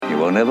You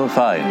will never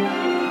find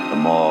a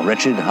more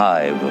wretched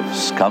hive of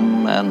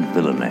scum and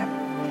villainy.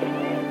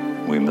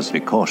 We must be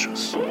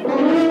cautious.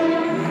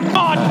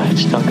 Oh,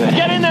 it's no good.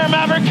 Get in there,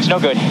 Maverick. It's no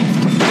good.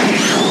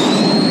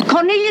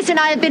 Cornelius and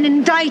I have been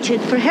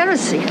indicted for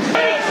heresy.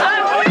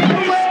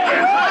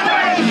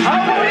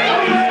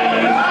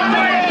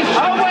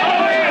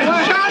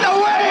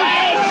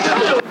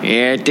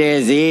 It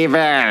is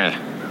evil.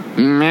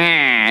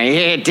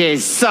 It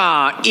is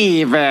so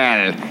evil.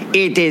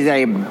 It is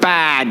a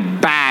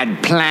bad,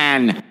 bad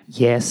plan.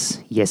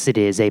 Yes, it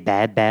is a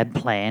bad, bad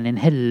plan. And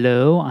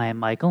hello, I am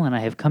Michael, and I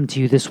have come to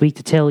you this week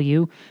to tell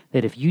you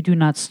that if you do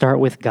not start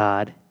with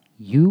God,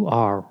 you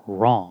are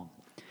wrong.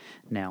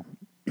 Now,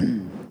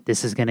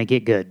 this is going to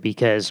get good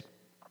because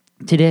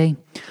today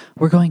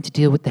we're going to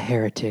deal with the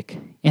heretic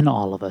in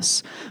all of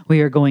us.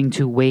 We are going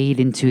to wade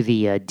into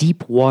the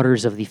deep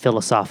waters of the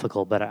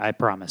philosophical, but I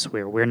promise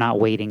we're not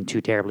wading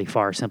too terribly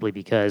far simply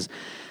because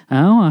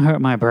I don't want to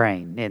hurt my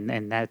brain,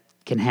 and that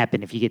can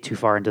happen if you get too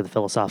far into the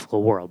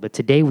philosophical world. But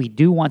today we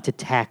do want to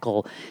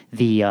tackle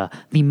the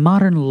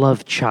modern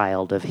love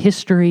child of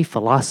history,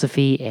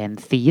 philosophy, and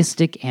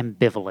theistic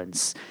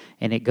ambivalence,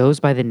 and it goes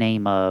by the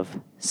name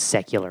of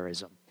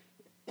secularism.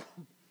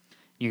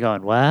 You're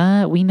going,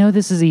 what? We know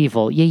this is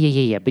evil.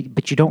 Yeah.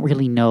 But you don't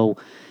really know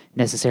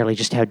necessarily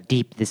just how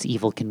deep this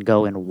evil can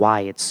go and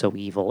why it's so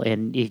evil.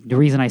 And the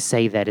reason I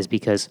say that is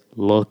because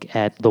look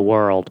at the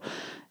world.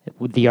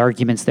 The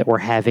arguments that we're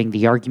having,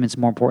 the arguments,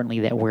 more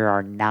importantly, that we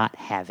are not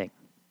having.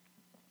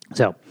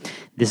 So,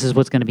 this is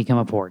what's going to become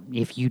important.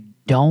 If you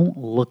don't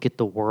look at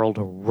the world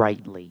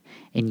rightly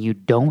and you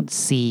don't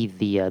see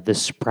the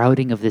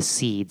sprouting of the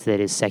seeds that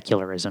is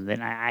secularism,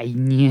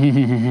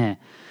 then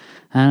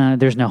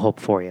there's no hope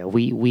for you.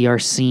 We are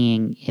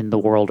seeing in the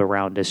world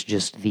around us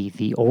just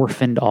the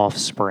orphaned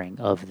offspring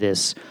of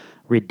this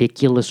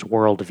ridiculous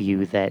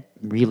worldview that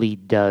really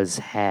does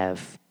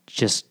have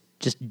just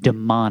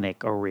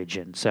demonic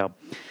origin. So,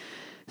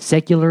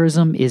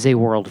 secularism is a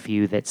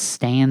worldview that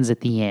stands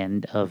at the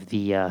end of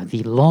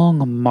the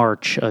long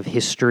march of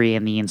history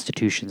and the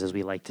institutions, as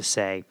we like to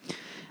say.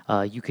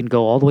 You can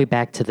go all the way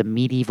back to the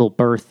medieval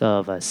birth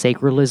of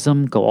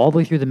sacralism, go all the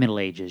way through the Middle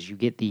Ages. You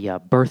get the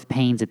birth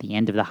pains at the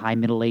end of the High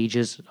Middle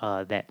Ages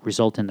that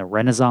result in the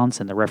Renaissance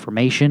and the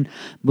Reformation,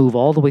 move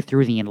all the way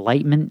through the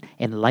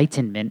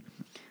Enlightenment,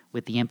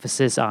 with the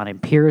emphasis on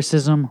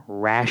empiricism,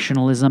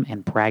 rationalism,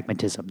 and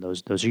pragmatism.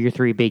 Those are your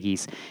three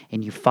biggies.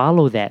 And you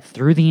follow that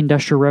through the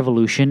Industrial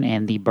Revolution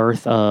and the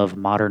birth of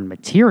modern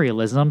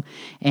materialism,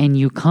 and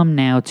you come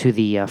now to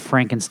the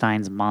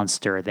Frankenstein's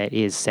monster that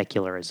is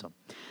secularism.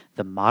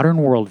 The modern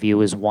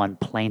worldview is one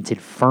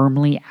planted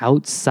firmly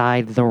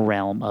outside the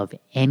realm of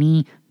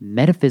any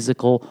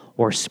metaphysical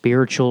or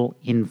spiritual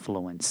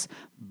influence.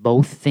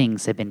 Both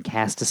things have been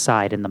cast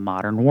aside in the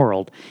modern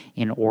world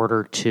in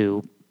order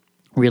to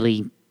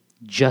really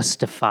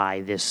justify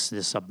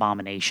this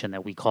abomination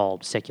that we call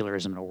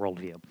secularism in a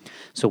worldview.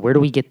 So where do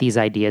we get these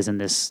ideas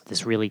and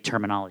this really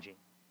terminology?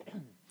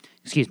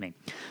 Excuse me.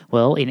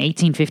 Well, in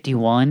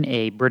 1851,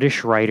 a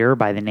British writer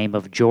by the name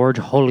of George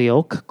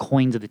Holyoake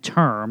coined the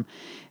term,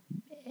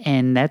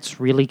 and that's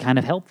really kind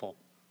of helpful.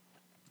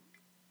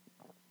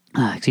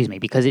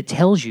 Because it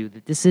tells you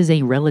that this is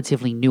a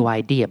relatively new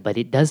idea, but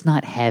it does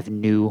not have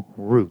new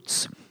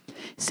roots.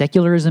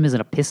 Secularism is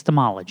an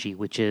epistemology,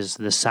 which is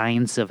the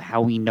science of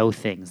how we know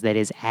things, that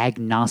is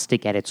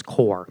agnostic at its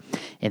core,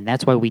 and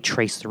that's why we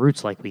trace the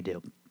roots like we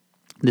do.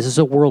 This is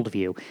a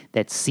worldview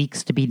that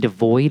seeks to be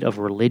devoid of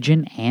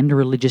religion and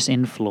religious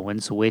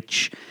influence,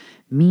 which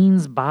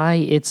means by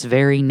its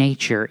very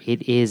nature,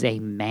 it is a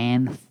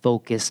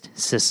man-focused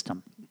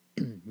system.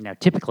 Now,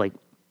 typically,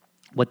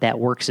 what that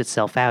works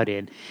itself out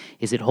in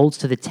is it holds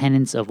to the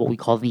tenets of what we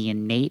call the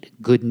innate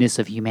goodness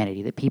of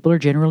humanity, that people are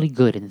generally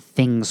good and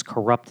things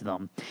corrupt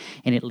them.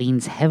 And it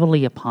leans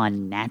heavily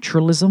upon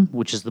naturalism,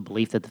 which is the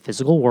belief that the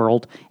physical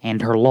world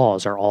and her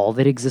laws are all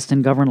that exist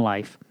and govern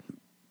life.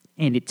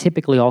 And it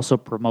typically also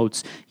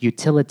promotes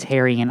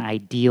utilitarian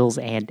ideals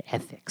and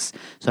ethics.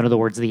 So in other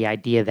words, the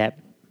idea that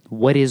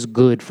what is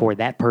good for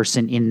that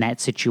person in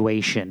that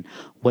situation,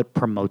 what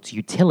promotes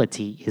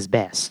utility is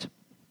best.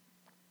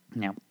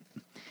 Now,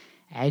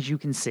 as you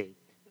can see,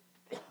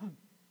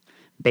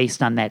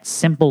 based on that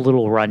simple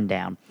little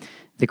rundown,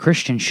 the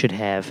Christian should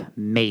have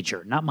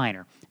major, not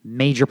minor,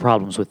 major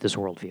problems with this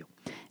worldview.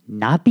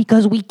 Not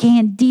because we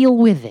can't deal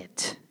with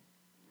it,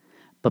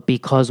 but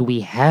because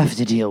we have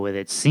to deal with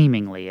it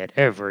seemingly at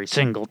every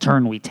single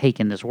turn we take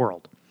in this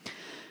world.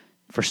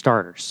 For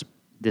starters,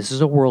 this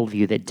is a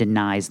worldview that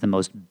denies the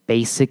most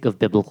basic of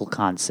biblical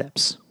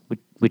concepts,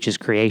 which is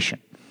creation.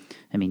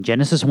 I mean,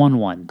 Genesis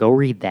 1:1, go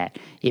read that.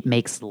 It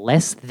makes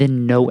less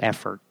than no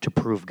effort to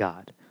prove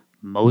God.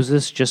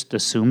 Moses just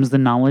assumes the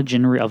knowledge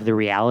of the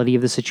reality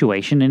of the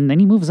situation, and then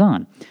he moves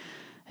on.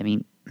 I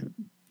mean,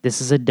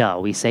 this is a duh.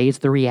 We say it's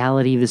the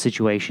reality of the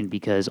situation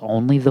because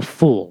only the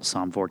fool,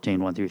 Psalm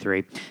 14, 1 through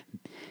 3,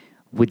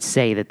 would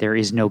say that there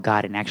is no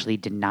God and actually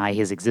deny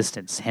his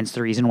existence. Hence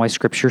the reason why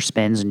Scripture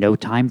spends no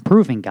time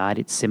proving God.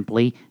 It's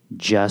simply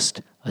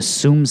just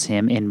assumes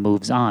him and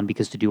moves on,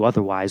 because to do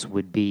otherwise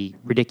would be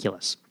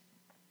ridiculous.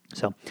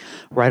 So,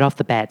 right off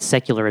the bat,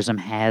 secularism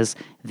has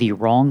the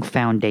wrong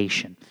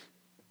foundation.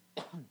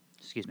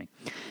 Excuse me.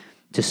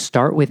 To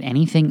start with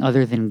anything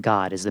other than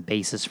God as the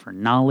basis for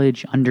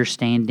knowledge,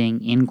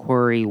 understanding,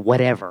 inquiry,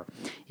 whatever,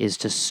 is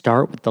to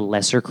start with the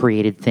lesser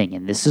created thing.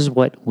 And this is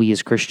what we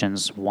as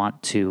Christians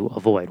want to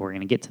avoid. We're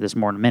going to get to this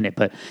more in a minute,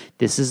 but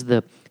this is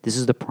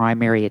the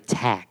primary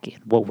attack.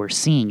 What we're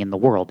seeing in the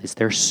world is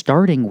they're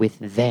starting with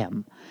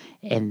them,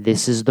 and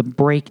this is the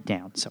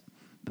breakdown. So,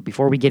 but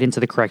before we get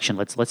into the correction,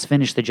 let's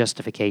finish the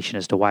justification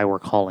as to why we're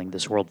calling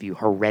this worldview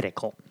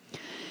heretical.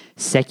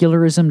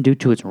 Secularism, due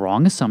to its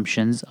wrong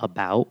assumptions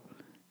about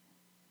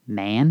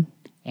man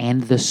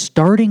and the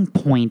starting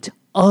point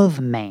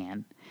of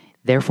man.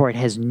 Therefore, it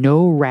has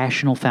no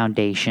rational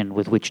foundation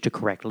with which to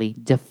correctly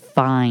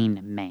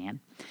define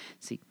man.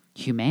 See,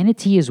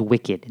 humanity is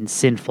wicked and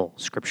sinful.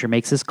 Scripture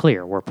makes this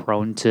clear. We're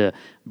prone to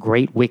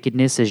great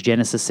wickedness, as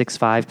Genesis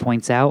 6:5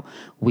 points out.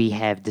 We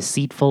have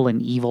deceitful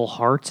and evil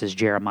hearts, as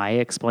Jeremiah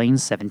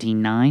explains,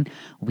 17:9.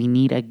 We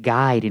need a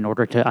guide in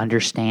order to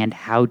understand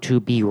how to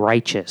be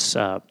righteous.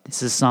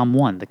 This is Psalm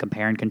 1, the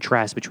compare and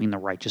contrast between the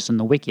righteous and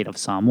the wicked of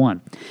Psalm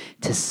 1.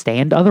 To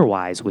stand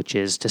otherwise, which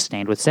is to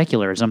stand with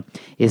secularism,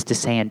 is to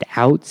stand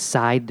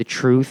outside the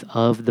truth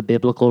of the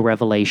biblical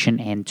revelation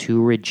and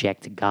to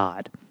reject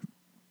God.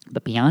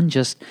 But beyond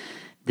just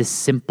this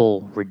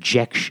simple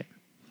rejection,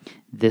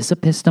 this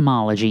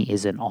epistemology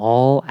is an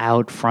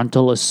all-out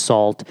frontal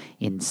assault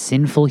in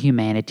sinful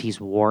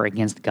humanity's war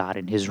against God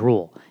and his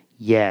rule.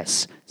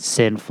 Yes,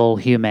 sinful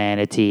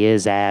humanity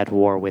is at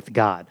war with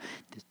God.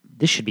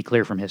 This should be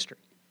clear from history.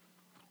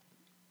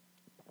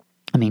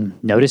 I mean,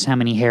 notice how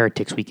many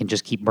heretics we can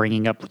just keep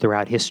bringing up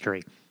throughout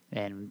history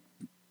and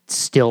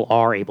still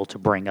are able to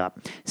bring up.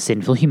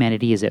 Sinful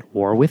humanity is at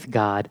war with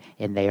God,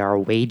 and they are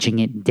waging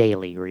it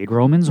daily. Read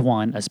Romans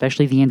 1,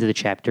 especially the end of the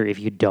chapter, if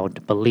you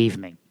don't believe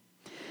me.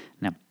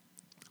 Now,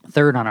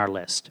 third on our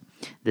list,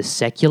 the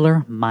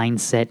secular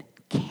mindset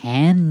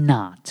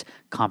cannot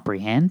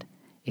comprehend,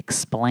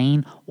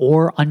 explain,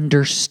 or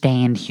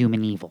understand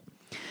human evil.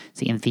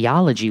 See, in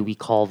theology, we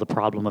call the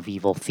problem of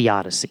evil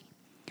theodicy.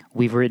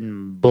 We've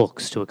written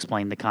books to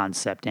explain the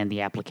concept and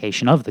the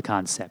application of the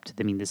concept.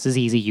 I mean, this is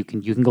easy. You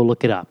can go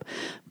look it up.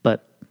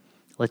 But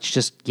let's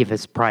just give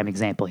us a prime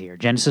example here.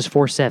 Genesis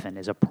 4:7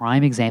 is a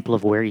prime example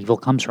of where evil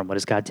comes from. What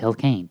does God tell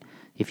Cain?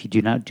 If you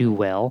do not do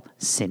well,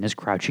 sin is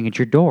crouching at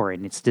your door,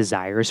 and its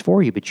desire is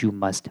for you, but you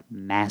must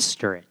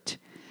master it.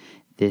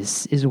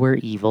 This is where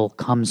evil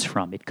comes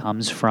from. It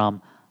comes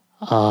from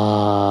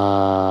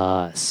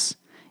us.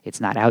 It's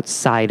not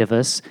outside of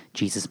us.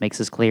 Jesus makes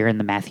this clear in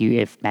the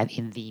Matthew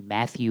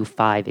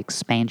 5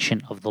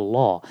 expansion of the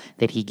law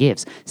that he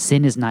gives.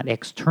 Sin is not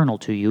external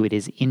to you, it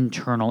is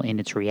internal in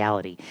its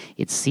reality.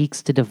 It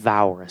seeks to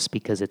devour us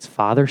because its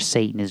father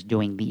Satan is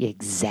doing the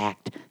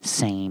exact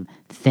same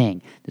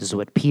thing. This is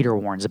what Peter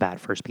warns about,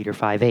 1 Peter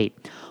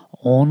 5:8.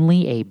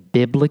 Only a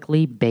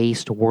biblically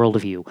based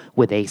worldview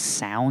with a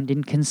sound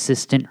and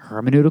consistent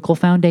hermeneutical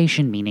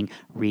foundation, meaning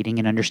reading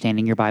and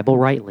understanding your Bible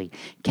rightly,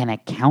 can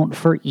account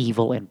for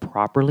evil and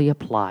properly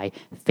apply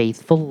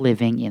faithful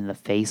living in the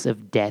face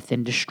of death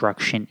and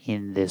destruction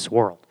in this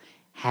world.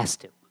 Has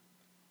to.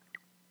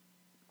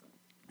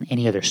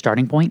 Any other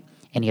starting point,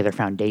 any other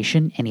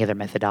foundation, any other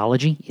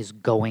methodology is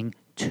going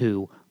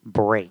to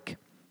break.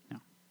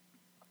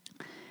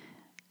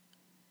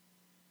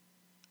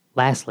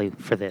 Lastly,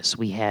 for this,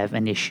 we have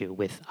an issue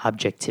with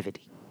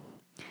objectivity.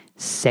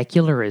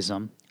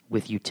 Secularism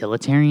with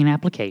utilitarian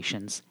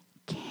applications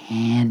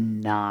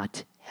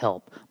cannot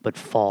help but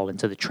fall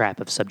into the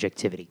trap of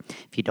subjectivity.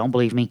 If you don't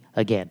believe me,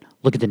 again,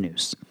 look at the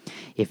news.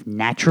 If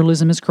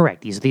naturalism is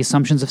correct, these are the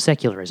assumptions of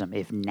secularism.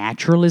 If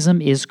naturalism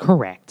is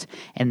correct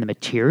and the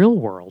material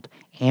world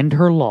and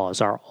her laws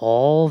are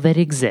all that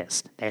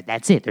exist,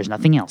 that's it, there's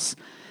nothing else,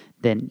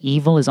 then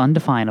evil is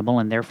undefinable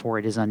and therefore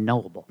it is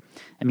unknowable.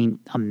 I mean,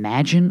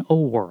 imagine a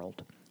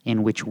world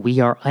in which we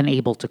are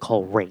unable to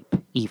call rape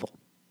evil,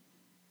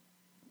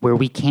 where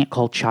we can't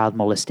call child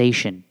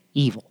molestation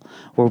evil,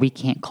 where we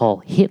can't call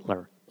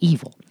Hitler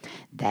evil.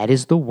 That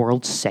is the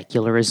world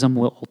secularism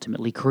will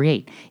ultimately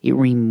create. It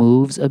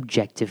removes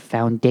objective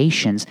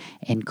foundations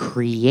and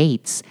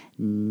creates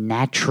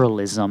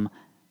naturalism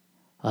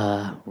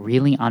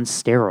really on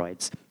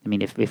steroids. I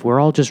mean, if we're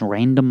all just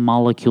random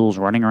molecules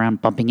running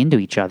around bumping into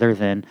each other,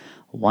 then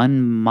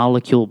one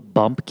molecule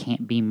bump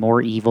can't be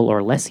more evil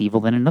or less evil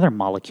than another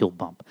molecule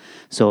bump.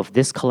 So if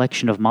this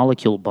collection of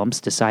molecule bumps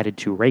decided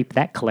to rape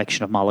that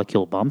collection of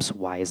molecule bumps,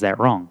 why is that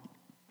wrong?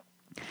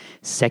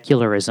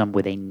 Secularism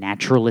with a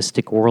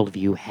naturalistic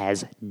worldview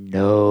has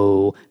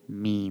no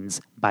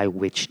means by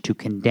which to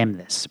condemn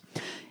this.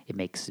 It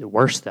makes it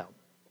worse, though.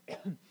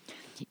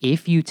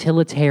 If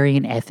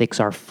utilitarian ethics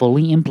are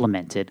fully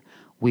implemented,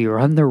 we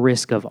run the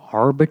risk of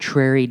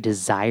arbitrary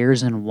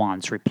desires and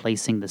wants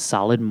replacing the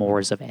solid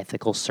mores of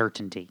ethical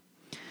certainty.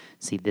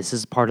 See, this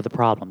is part of the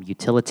problem.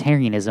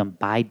 Utilitarianism,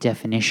 by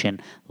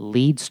definition,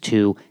 leads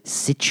to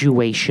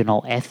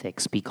situational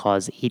ethics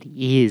because it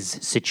is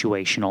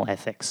situational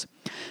ethics.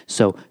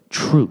 So,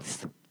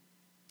 truth,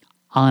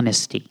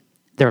 honesty,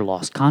 they're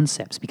lost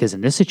concepts because in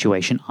this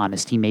situation,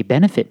 honesty may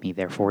benefit me,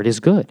 therefore it is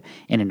good.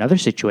 In another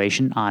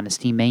situation,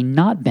 honesty may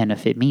not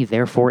benefit me,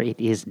 therefore it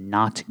is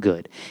not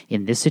good.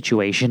 In this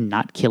situation,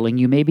 not killing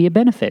you may be a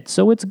benefit,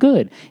 so it's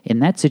good. In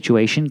that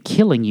situation,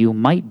 killing you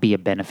might be a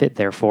benefit,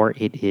 therefore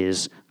it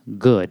is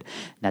good.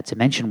 Not to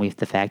mention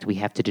the fact we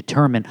have to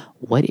determine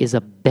what is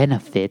a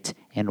benefit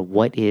and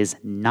what is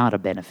not a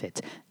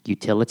benefit.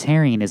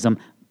 Utilitarianism,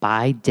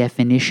 by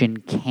definition,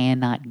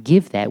 cannot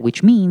give that,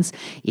 which means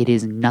it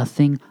is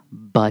nothing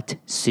but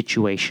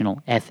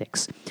situational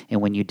ethics.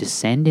 And when you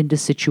descend into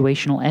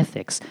situational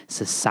ethics,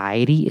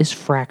 society is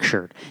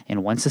fractured.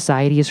 And once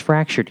society is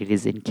fractured, it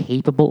is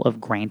incapable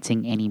of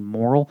granting any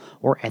moral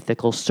or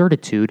ethical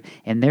certitude,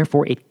 and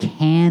therefore it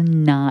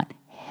cannot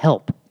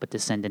help but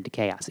descend into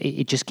chaos.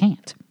 It just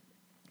can't.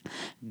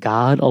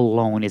 God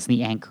alone is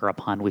the anchor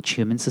upon which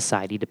human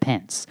society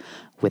depends.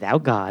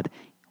 Without God,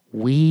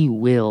 we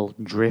will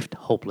drift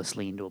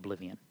hopelessly into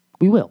oblivion.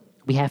 We will.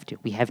 We have to.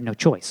 We have no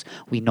choice.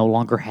 We no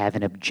longer have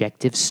an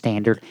objective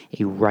standard,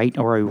 a right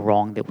or a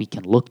wrong that we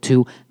can look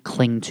to,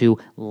 cling to,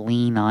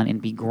 lean on,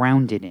 and be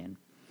grounded in.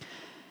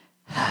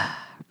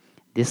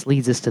 This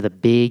leads us to the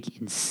big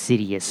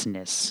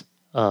insidiousness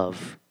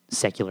of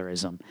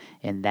secularism,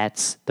 and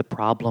that's the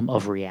problem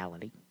of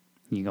reality.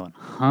 You're going,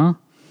 huh?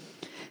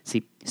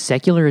 See,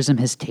 secularism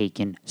has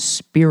taken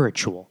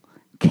spiritual,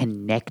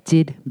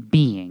 connected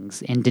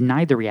beings and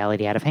denied the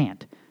reality out of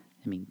hand.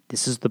 I mean,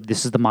 this is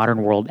the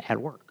modern world at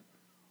work.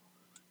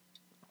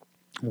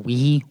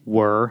 We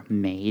were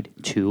made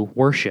to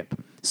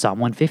worship. Psalm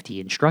 150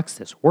 instructs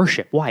this.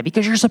 Worship. Why?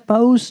 Because you're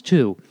supposed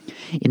to.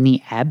 In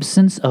the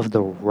absence of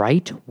the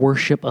right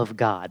worship of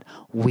God,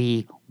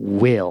 we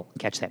will,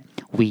 catch that,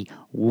 we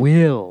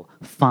will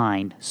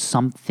find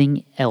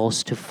something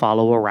else to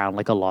follow around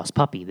like a lost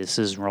puppy. This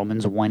is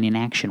Romans 1 in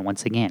action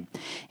once again.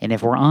 And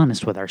if we're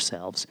honest with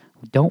ourselves,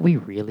 don't we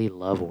really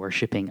love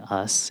worshiping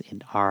us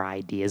and our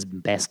ideas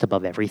best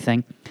above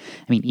everything?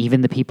 I mean,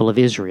 even the people of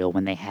Israel,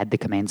 when they had the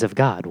commands of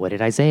God, what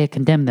did Isaiah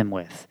condemn them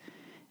with?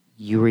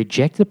 You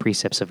reject the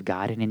precepts of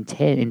God and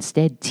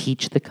instead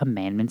teach the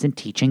commandments and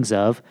teachings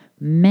of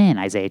men.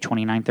 Isaiah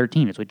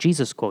 29:13 is what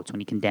Jesus quotes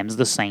when he condemns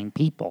the same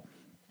people.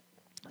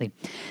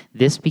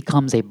 This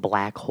becomes a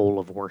black hole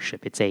of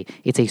worship. It's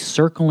a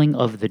circling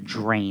of the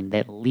drain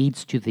that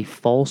leads to the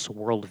false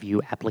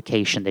worldview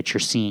application that you're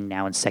seeing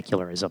now in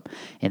secularism.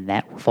 And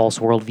that false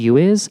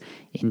worldview is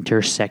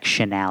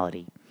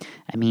intersectionality.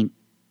 I mean,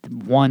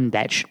 one,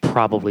 that should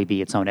probably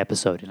be its own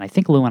episode. And I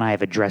think Lou and I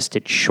have addressed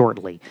it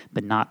shortly,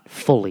 but not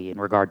fully in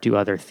regard to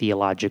other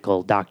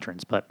theological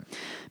doctrines. But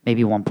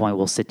maybe at one point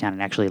we'll sit down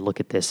and actually look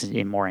at this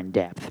in more in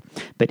depth.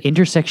 But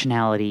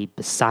intersectionality,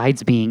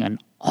 besides being an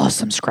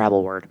awesome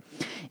Scrabble word,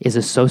 is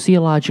a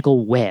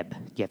sociological web.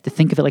 You have to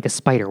think of it like a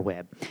spider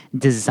web,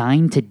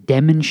 designed to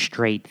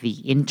demonstrate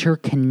the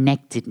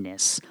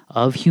interconnectedness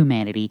of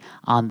humanity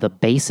on the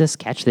basis,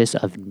 catch this,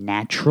 of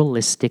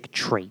naturalistic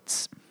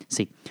traits.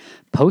 See,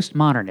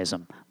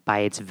 postmodernism, by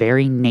its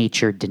very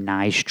nature,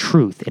 denies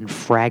truth and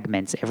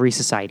fragments every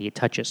society it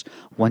touches.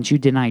 Once you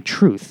deny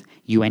truth,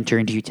 you enter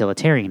into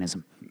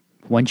utilitarianism.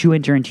 Once you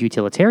enter into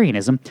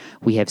utilitarianism,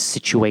 we have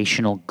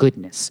situational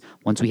goodness.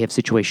 Once we have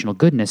situational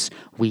goodness,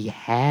 we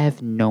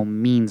have no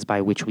means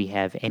by which we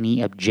have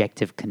any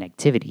objective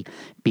connectivity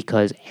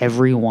because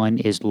everyone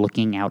is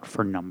looking out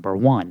for number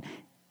one.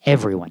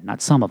 Everyone,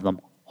 not some of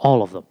them,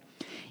 all of them.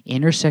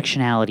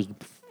 Intersectionality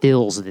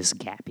fills this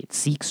gap. It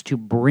seeks to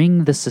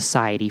bring the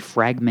society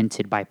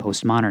fragmented by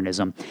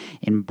postmodernism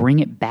and bring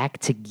it back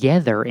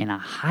together in a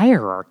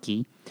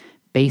hierarchy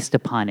based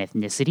upon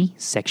ethnicity,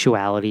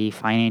 sexuality,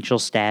 financial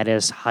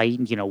status, height,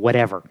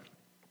 whatever.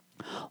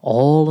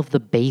 All of the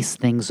base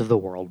things of the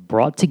world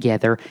brought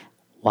together.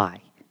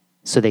 Why?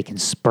 So they can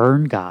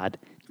spurn God,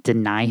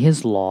 deny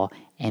his law,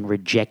 and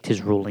reject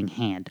his ruling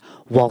hand,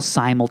 while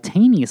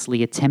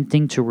simultaneously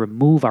attempting to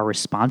remove our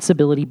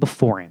responsibility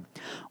before him.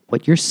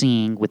 What you're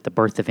seeing with the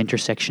birth of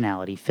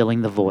intersectionality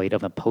filling the void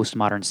of a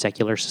postmodern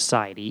secular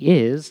society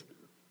is,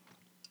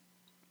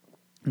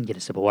 get a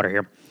sip of water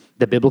here,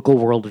 the biblical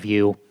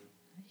worldview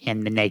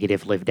and the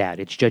negative lived out.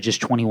 It's Judges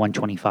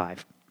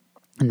 21:25.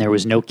 And there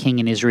was no king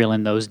in Israel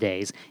in those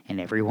days, and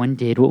everyone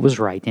did what was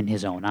right in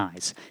his own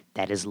eyes.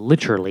 That is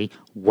literally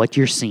what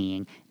you're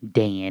seeing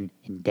day in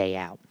and day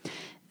out.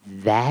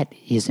 That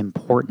is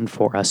important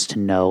for us to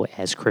know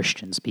as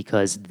Christians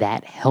because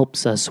that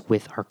helps us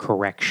with our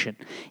correction.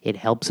 It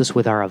helps us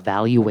with our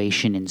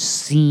evaluation and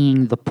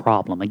seeing the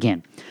problem.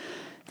 Again,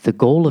 the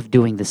goal of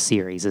doing the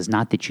series is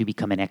not that you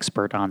become an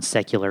expert on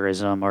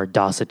secularism or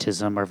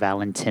Docetism or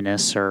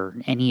Valentinus or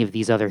any of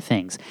these other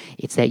things.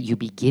 It's that you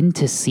begin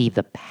to see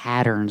the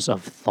patterns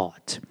of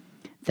thought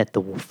that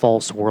the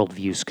false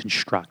worldviews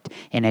construct.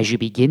 And as you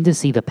begin to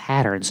see the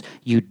patterns,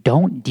 you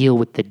don't deal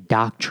with the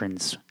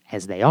doctrines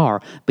as they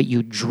are, but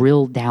you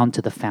drill down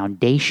to the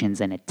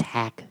foundations and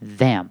attack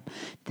them.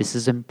 This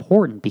is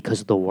important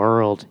because the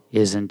world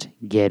isn't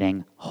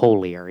getting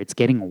holier. It's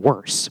getting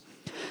worse.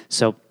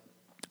 So,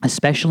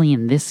 especially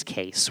in this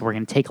case, we're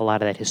going to take a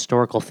lot of that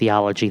historical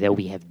theology that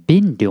we have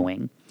been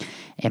doing,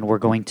 and we're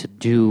going to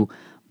do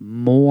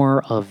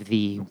more of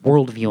the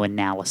worldview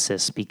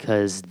analysis,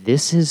 because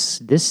this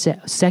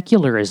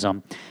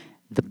secularism,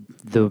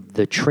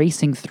 the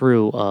tracing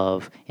through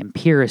of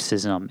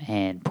empiricism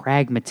and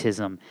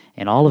pragmatism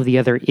and all of the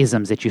other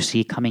isms that you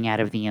see coming out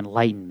of the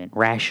Enlightenment,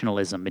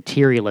 rationalism,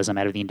 materialism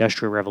out of the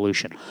Industrial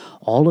Revolution,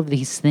 all of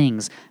these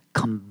things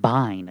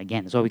combine,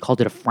 again, that's why we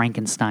called it a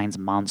Frankenstein's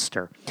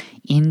monster,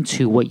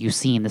 into what you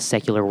see in the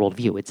secular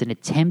worldview. It's an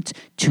attempt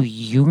to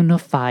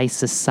unify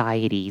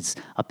society's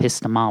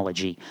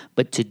epistemology,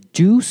 but to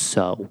do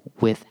so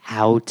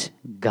without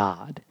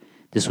God.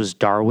 This was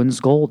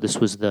Darwin's goal. This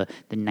was the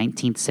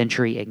 19th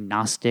century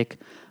agnostic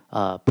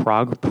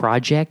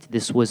project.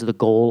 This was the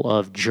goal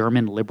of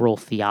German liberal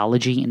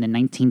theology in the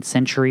 19th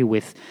century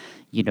with,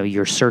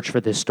 your search for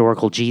the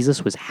historical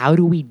Jesus, was how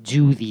do we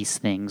do these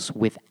things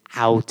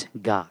without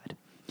God?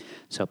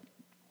 So,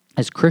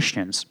 as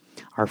Christians,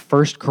 our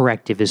first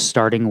corrective is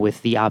starting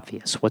with the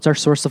obvious. What's our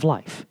source of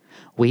life?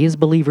 We as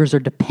believers are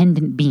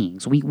dependent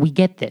beings. We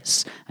get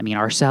this. I mean,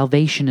 our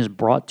salvation is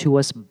brought to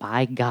us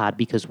by God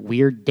because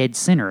we're dead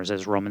sinners,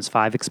 as Romans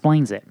 5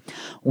 explains it.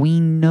 We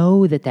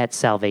know that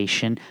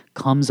salvation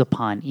comes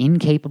upon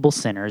incapable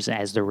sinners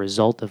as the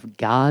result of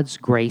God's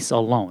grace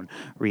alone.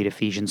 Read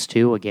Ephesians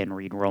 2, again,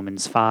 read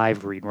Romans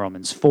 5, read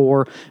Romans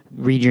 4,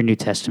 read your New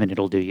Testament,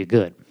 it'll do you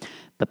good.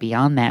 But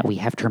beyond that, we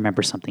have to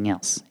remember something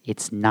else.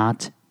 It's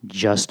not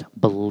just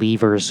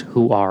believers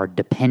who are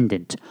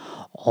dependent.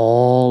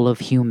 All of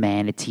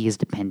humanity is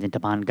dependent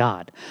upon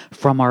God.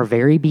 From our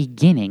very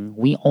beginning,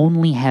 we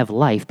only have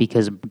life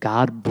because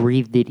God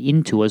breathed it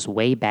into us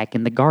way back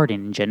in the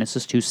garden in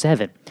Genesis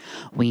 2:7.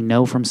 We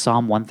know from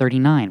Psalm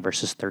 139,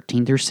 verses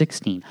 13 through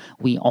 16,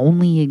 we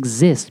only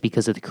exist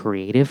because of the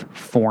creative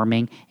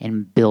forming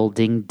and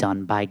building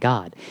done by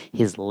God,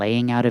 his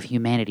laying out of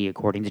humanity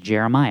according to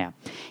Jeremiah.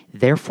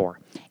 Therefore,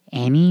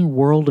 any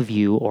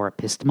worldview or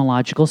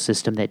epistemological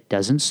system that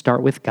doesn't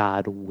start with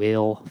God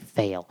will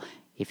fail.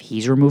 If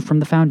he's removed from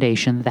the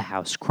foundation, the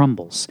house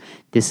crumbles.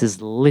 This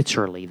is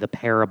literally the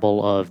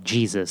parable of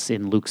Jesus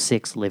in Luke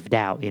 6 lived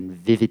out in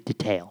vivid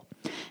detail.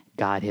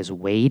 God has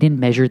weighed and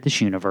measured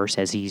this universe,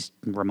 as he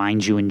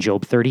reminds you in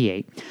Job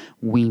 38.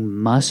 We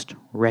must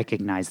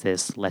recognize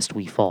this lest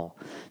we fall.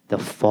 The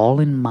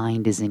fallen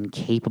mind is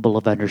incapable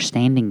of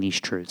understanding these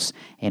truths,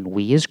 and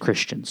we as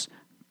Christians,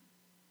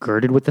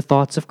 girded with the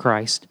thoughts of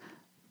Christ,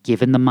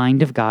 given the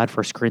mind of God,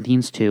 1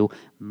 Corinthians 2,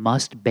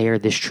 must bear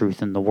this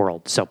truth in the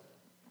world. So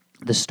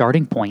the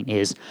starting point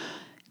is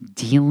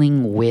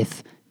dealing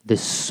with the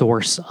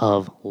source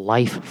of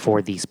life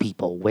for these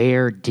people.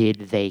 Where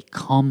did they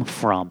come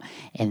from?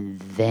 And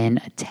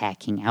then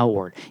attacking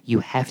outward.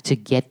 You have to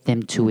get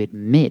them to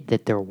admit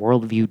that their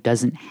worldview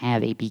doesn't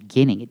have a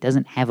beginning. It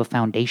doesn't have a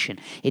foundation.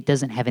 It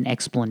doesn't have an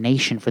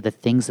explanation for the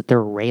things that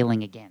they're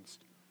railing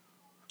against.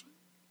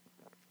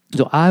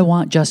 So I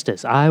want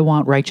justice, I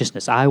want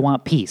righteousness, I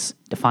want peace.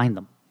 Define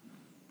them.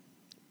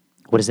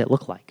 What does that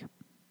look like?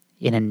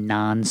 In a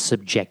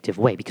non-subjective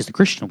way. Because the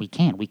Christian, we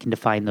can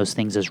define those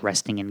things as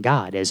resting in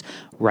God, as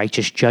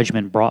righteous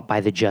judgment brought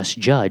by the just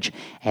judge,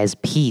 as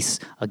peace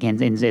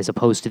against, as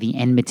opposed to the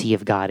enmity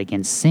of God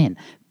against sin.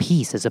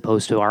 Peace as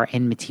opposed to our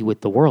enmity with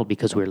the world,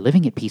 because we're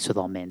living at peace with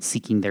all men,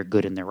 seeking their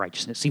good and their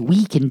righteousness. See,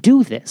 we can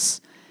do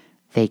this.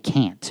 They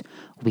can't.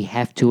 We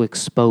have to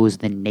expose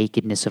the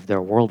nakedness of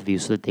their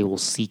worldview so that they will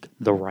seek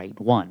the right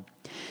one.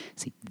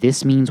 See,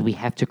 this means we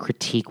have to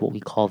critique what we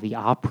call the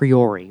a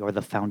priori, or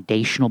the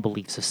foundational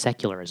beliefs of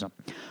secularism.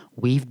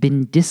 We've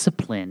been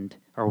disciplined,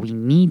 or we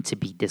need to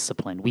be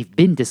disciplined. We've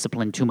been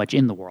disciplined too much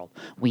in the world.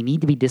 We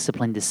need to be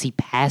disciplined to see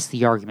past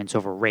the arguments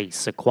over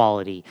race,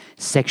 equality,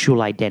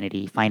 sexual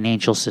identity,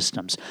 financial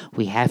systems.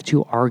 We have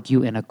to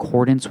argue in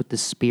accordance with the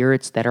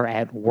spirits that are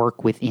at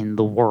work within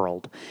the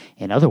world.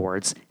 In other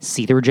words,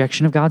 see the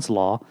rejection of God's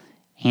law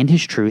and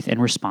his truth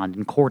and respond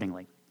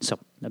accordingly. So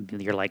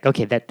you're like,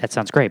 okay, that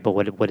sounds great, but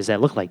what does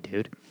that look like,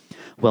 dude?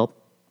 Well,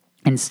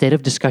 instead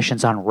of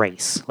discussions on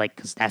race,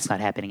 because that's not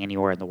happening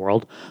anywhere in the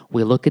world,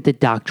 we look at the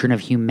doctrine of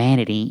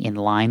humanity in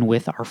line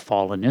with our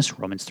fallenness.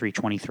 Romans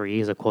 3:23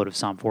 is a quote of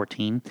Psalm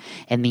 14,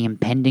 and the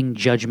impending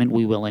judgment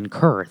we will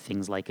incur.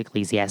 Things like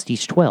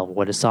Ecclesiastes 12.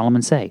 What does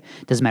Solomon say?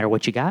 Doesn't matter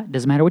what you got,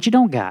 doesn't matter what you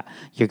don't got.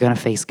 You're going to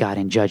face God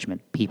in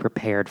judgment. Be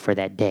prepared for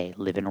that day.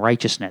 Live in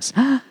righteousness.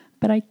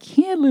 But I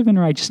can't live in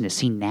righteousness.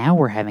 See, now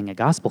we're having a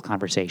gospel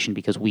conversation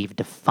because we've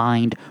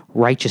defined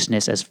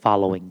righteousness as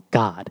following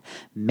God.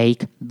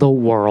 Make the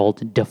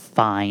world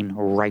define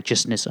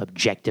righteousness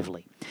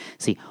objectively.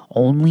 See,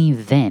 only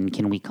then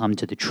can we come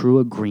to the true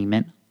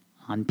agreement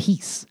on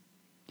peace.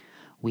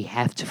 We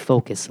have to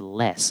focus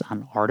less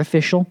on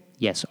artificial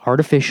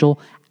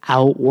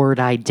outward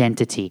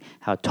identity,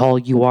 how tall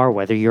you are,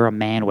 whether you're a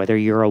man, whether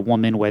you're a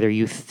woman, whether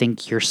you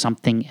think you're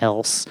something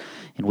else,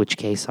 in which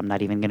case I'm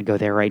not even going to go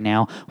there right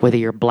now, whether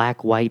you're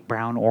black, white,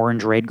 brown,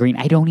 orange, red, green,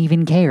 I don't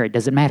even care. It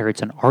doesn't matter.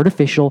 It's an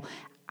artificial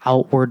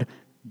outward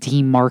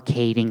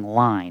demarcating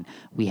line.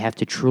 We have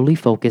to truly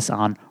focus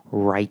on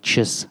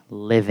righteous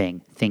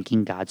living,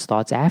 thinking God's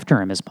thoughts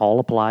after him, as Paul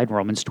applied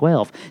Romans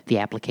 12, the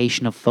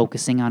application of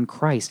focusing on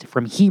Christ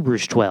from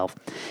Hebrews 12.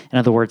 In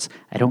other words,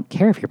 I don't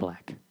care if you're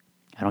black.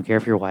 I don't care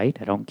if you're white.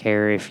 I don't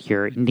care if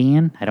you're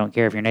Indian. I don't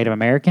care if you're Native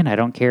American. I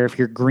don't care if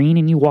you're green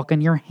and you walk on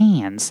your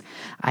hands.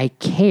 I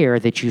care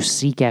that you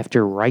seek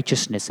after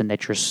righteousness and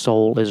that your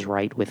soul is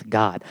right with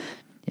God.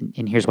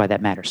 And here's why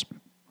that matters.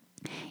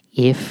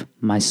 If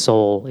my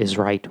soul is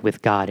right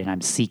with God and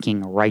I'm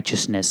seeking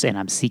righteousness and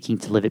I'm seeking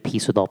to live at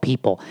peace with all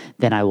people,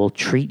 then I will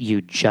treat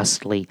you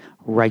justly,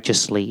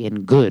 righteously,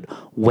 and good,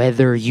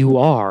 whether you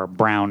are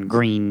brown,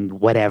 green,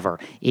 whatever.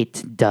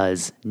 It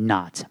does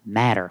not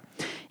matter.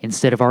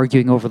 Instead of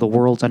arguing over the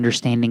world's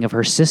understanding of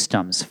her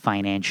systems,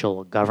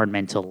 financial,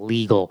 governmental,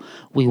 legal,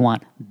 we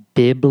want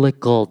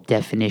biblical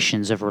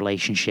definitions of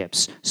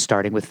relationships,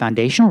 starting with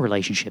foundational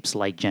relationships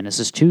like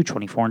Genesis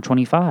 2:24 and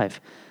 25.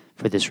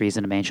 For this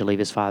reason, a man shall leave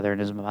his father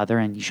and his mother,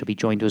 and he shall be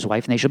joined to his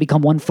wife, and they shall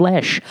become one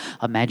flesh.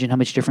 Imagine how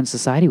much different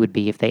society would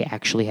be if they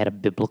actually had a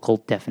biblical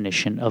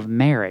definition of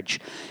marriage.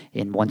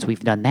 And once we've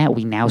done that,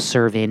 we now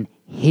serve in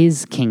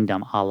his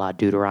kingdom, a la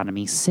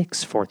Deuteronomy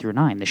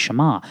 6:4-9, the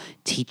Shema,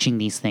 teaching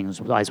these things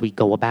as we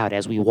go about,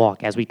 as we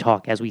walk, as we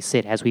talk, as we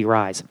sit, as we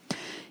rise.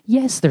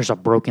 Yes, there's a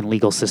broken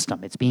legal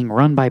system. It's being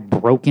run by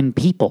broken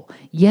people.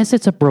 Yes,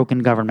 it's a broken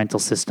governmental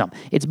system.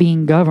 It's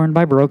being governed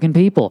by broken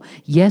people.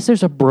 Yes,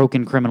 there's a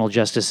broken criminal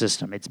justice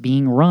system. It's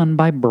being run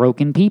by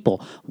broken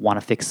people. Want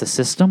to fix the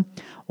system?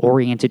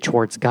 Orient it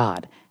towards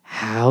God.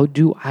 How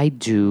do I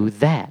do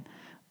that?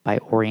 By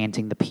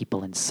orienting the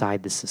people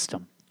inside the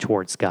system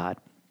towards God.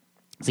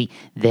 See,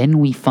 then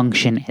we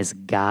function as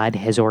God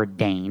has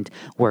ordained.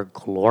 We're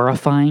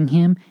glorifying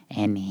him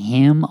and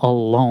him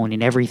alone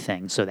in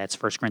everything. So that's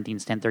 1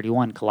 Corinthians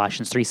 10:31,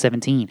 Colossians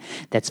 3:17.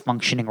 That's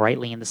functioning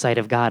rightly in the sight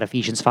of God,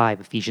 Ephesians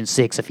 5, Ephesians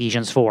 6,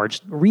 Ephesians 4.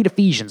 Just read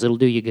Ephesians, it'll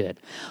do you good.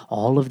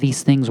 All of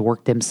these things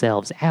work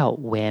themselves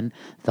out when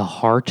the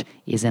heart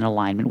is in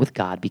alignment with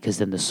God, because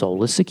then the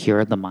soul is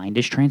secure, the mind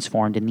is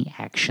transformed, and the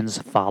actions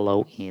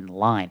follow in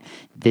line.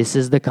 This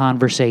is the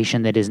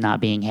conversation that is not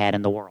being had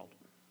in the world.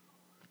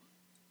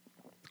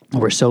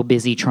 We're so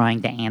busy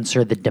trying to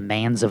answer the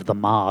demands of the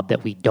mob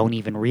that we don't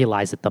even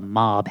realize that the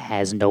mob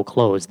has no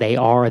clothes. They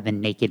are the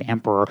naked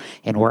emperor,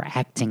 and we're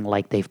acting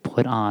like they've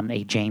put on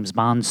a James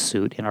Bond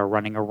suit and are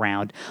running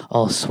around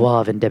all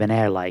suave and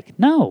debonair-like.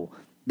 No,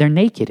 they're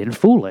naked and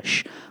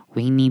foolish.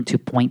 We need to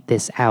point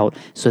this out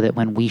so that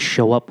when we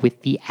show up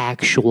with the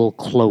actual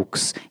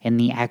cloaks and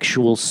the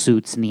actual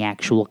suits and the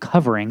actual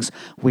coverings,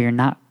 we're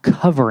not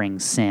covering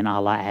sin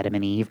a la Adam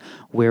and Eve.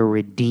 We're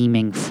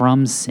redeeming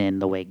from sin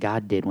the way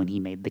God did when he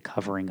made the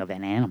covering of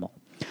an animal.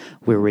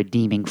 We're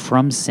redeeming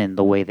from sin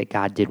the way that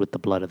God did with the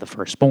blood of the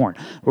firstborn.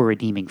 We're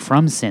redeeming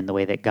from sin the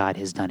way that God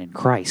has done in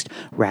Christ.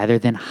 Rather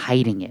than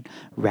hiding it,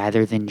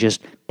 rather than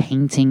just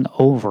painting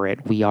over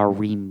it, we are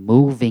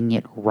removing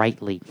it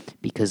rightly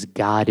because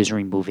God is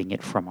removing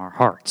it from our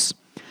hearts.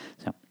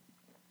 So,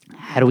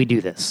 how do we do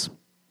this?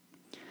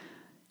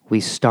 We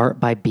start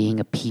by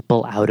being a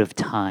people out of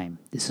time.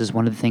 This is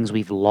one of the things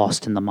we've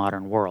lost in the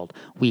modern world.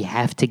 We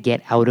have to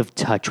get out of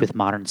touch with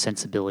modern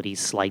sensibilities,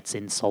 slights,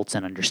 insults,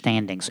 and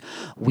understandings.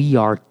 We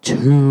are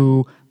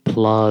too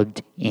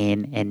plugged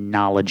in and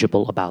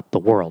knowledgeable about the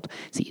world.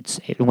 See,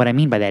 what I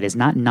mean by that is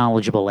not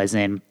knowledgeable as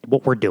in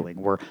what we're doing.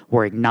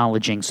 We're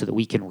acknowledging so that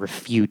we can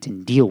refute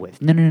and deal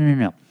with.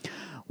 No.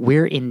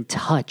 We're in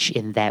touch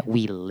in that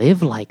we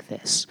live like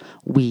this.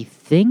 We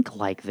think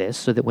like this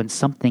so that when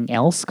something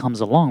else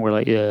comes along, we're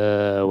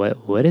like,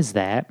 what is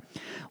that?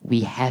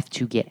 We have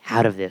to get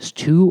out of this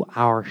to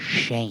our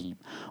shame.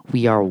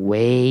 We are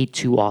way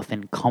too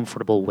often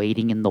comfortable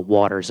wading in the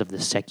waters of the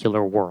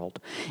secular world.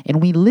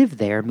 And we live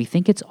there and we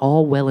think it's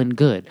all well and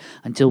good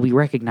until we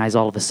recognize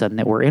all of a sudden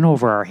that we're in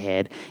over our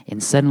head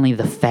and suddenly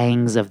the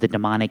fangs of the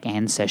demonic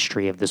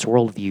ancestry of this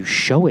worldview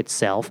show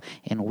itself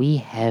and we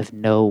have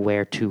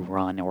nowhere to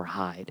run or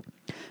hide.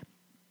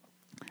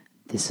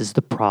 This is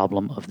the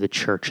problem of the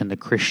church and the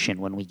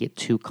Christian when we get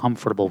too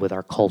comfortable with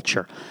our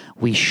culture.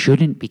 We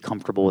shouldn't be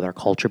comfortable with our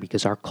culture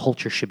because our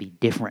culture should be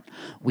different.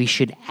 We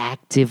should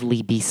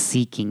actively be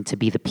seeking to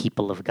be the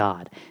people of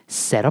God,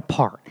 set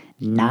apart,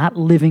 not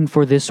living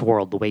for this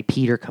world the way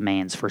Peter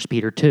commands, 1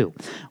 Peter 2.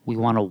 We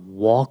want to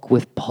walk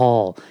with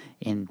Paul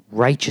in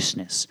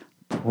righteousness,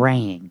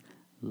 praying,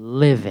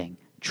 living,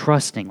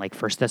 trusting, like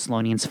 1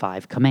 Thessalonians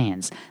 5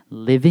 commands,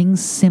 living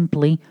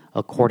simply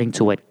according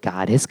to what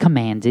God has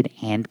commanded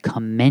and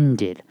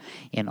commended,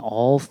 in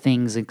all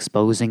things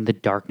exposing the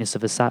darkness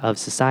of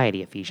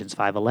society, Ephesians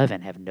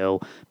 5:11. Have no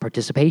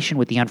participation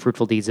with the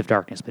unfruitful deeds of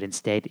darkness, but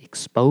instead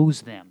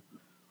expose them.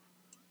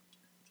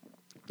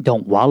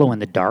 Don't wallow in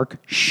the dark,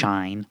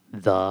 shine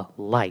the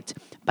light.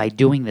 By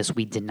doing this,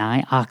 we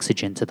deny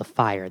oxygen to the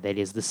fire that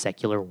is the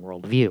secular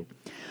worldview.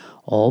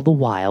 All the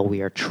while,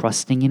 we are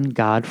trusting in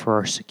God for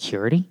our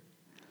security,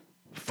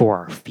 for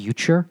our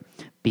future,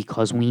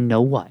 because we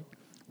know what?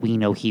 We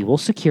know He will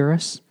secure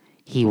us,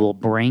 He will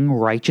bring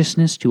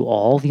righteousness to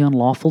all the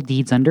unlawful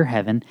deeds under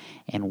heaven,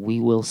 and we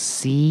will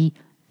see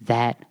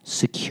that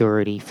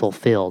security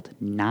fulfilled,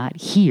 not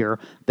here,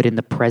 but in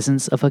the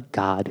presence of a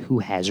God who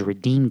has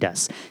redeemed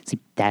us. See,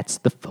 that's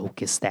the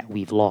focus that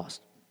we've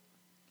lost.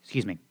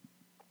 Excuse me.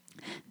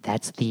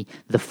 That's the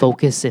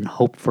focus and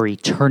hope for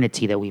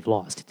eternity that we've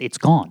lost. It's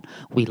gone.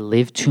 We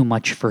live too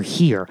much for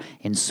here,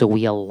 and so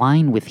we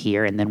align with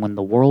here, and then when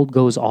the world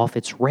goes off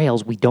its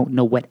rails, we don't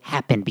know what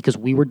happened because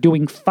we were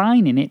doing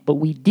fine in it, but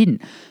we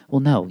didn't.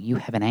 Well, no, you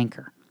have an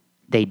anchor.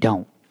 They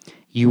don't.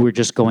 You were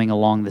just going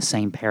along the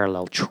same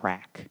parallel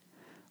track.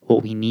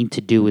 What we need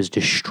to do is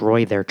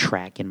destroy their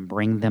track and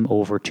bring them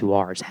over to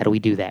ours. How do we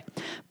do that?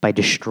 By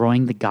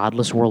destroying the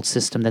godless world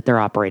system that they're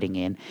operating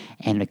in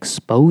and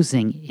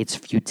exposing its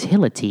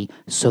futility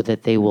so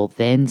that they will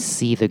then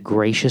see the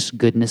gracious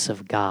goodness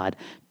of God,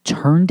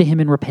 turn to Him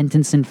in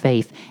repentance and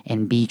faith,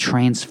 and be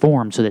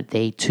transformed so that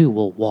they too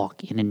will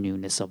walk in a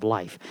newness of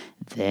life.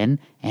 Then,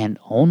 and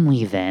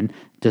only then,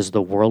 does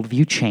the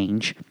worldview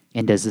change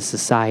and does the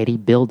society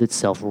build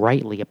itself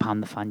rightly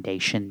upon the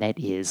foundation that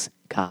is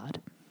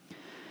God.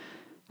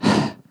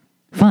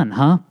 Fun,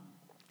 huh?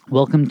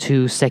 Welcome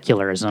to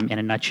secularism in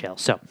a nutshell.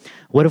 So,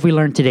 what have we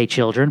learned today,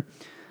 children?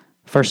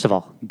 First of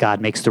all, God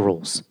makes the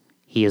rules.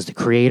 He is the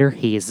creator,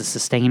 He is the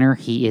sustainer,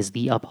 He is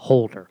the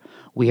upholder.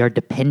 We are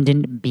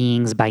dependent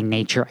beings by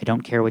nature. I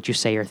don't care what you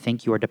say or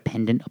think, you are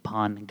dependent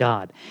upon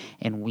God.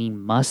 And we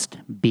must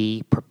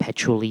be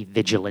perpetually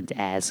vigilant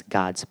as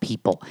God's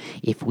people.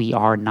 If we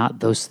are not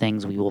those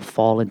things, we will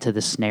fall into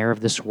the snare of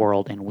this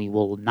world and we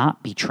will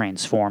not be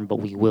transformed, but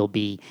we will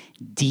be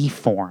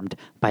deformed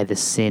by the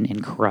sin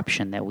and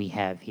corruption that we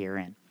have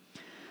herein.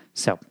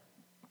 So,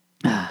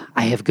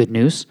 I have good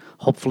news.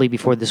 Hopefully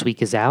before this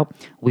week is out,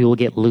 we will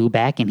get Lou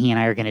back, and he and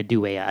I are going to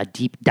do a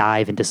deep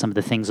dive into some of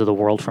the things of the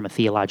world from a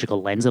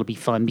theological lens. It'll be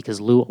fun because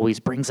Lou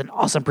always brings an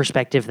awesome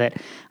perspective that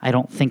I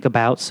don't think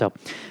about. So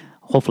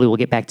hopefully we'll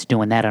get back to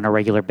doing that on a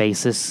regular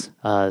basis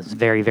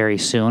very, very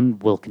soon.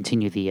 We'll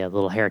continue the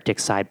Little Heretic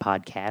Side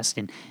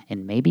podcast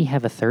and maybe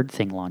have a third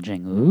thing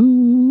launching.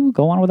 Ooh,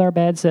 go on with our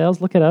bad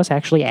selves. Look at us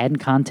actually adding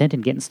content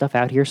and getting stuff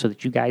out here so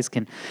that you guys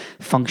can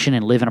function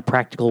and live in a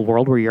practical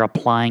world where you're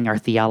applying our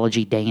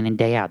theology day in and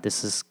day out.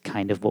 This is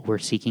kind of what we're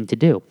seeking to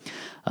do.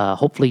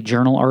 Hopefully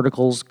journal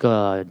articles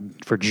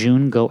for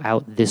June go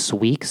out this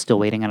week. Still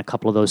waiting on a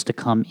couple of those to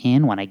come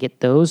in. When I get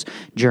those,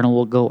 journal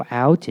will go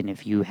out. And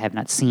if you have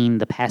not seen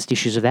the past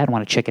issues of that and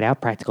want to check it out,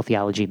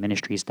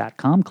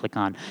 practicaltheologyministries.com. Click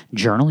on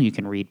journal. You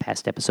can read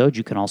past episodes.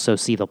 You can also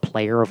see the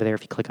player over there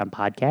if you click on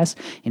podcast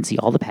and see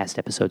all the past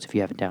episodes if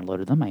you haven't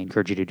downloaded them. I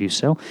encourage you to do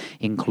so,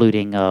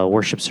 including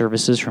worship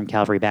services from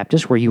Calvary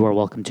Baptist, where you are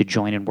welcome to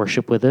join and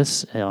worship with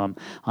us on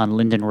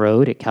Linden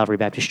Road at Calvary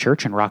Baptist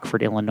Church in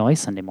Rockford, Illinois,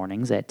 Sunday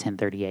mornings at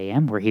 10:30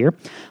 a.m. We're here.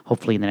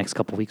 Hopefully in the next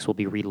couple of weeks, we'll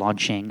be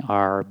relaunching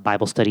our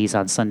Bible studies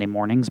on Sunday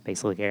mornings,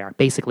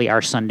 basically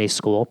our Sunday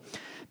school,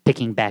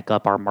 picking back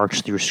up our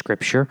march through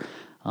Scripture.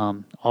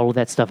 All of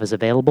that stuff is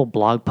available.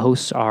 Blog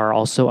posts are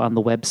also on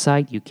the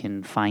website. You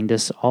can find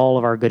us, all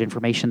of our good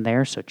information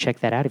there, so check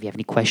that out. If you have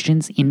any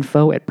questions,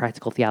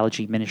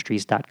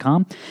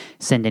 info@practicaltheologyministries.com.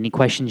 Send any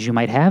questions you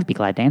might have. Be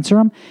glad to answer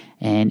them.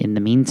 And in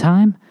the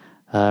meantime,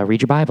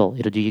 read your Bible.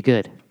 It'll do you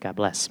good. God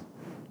bless.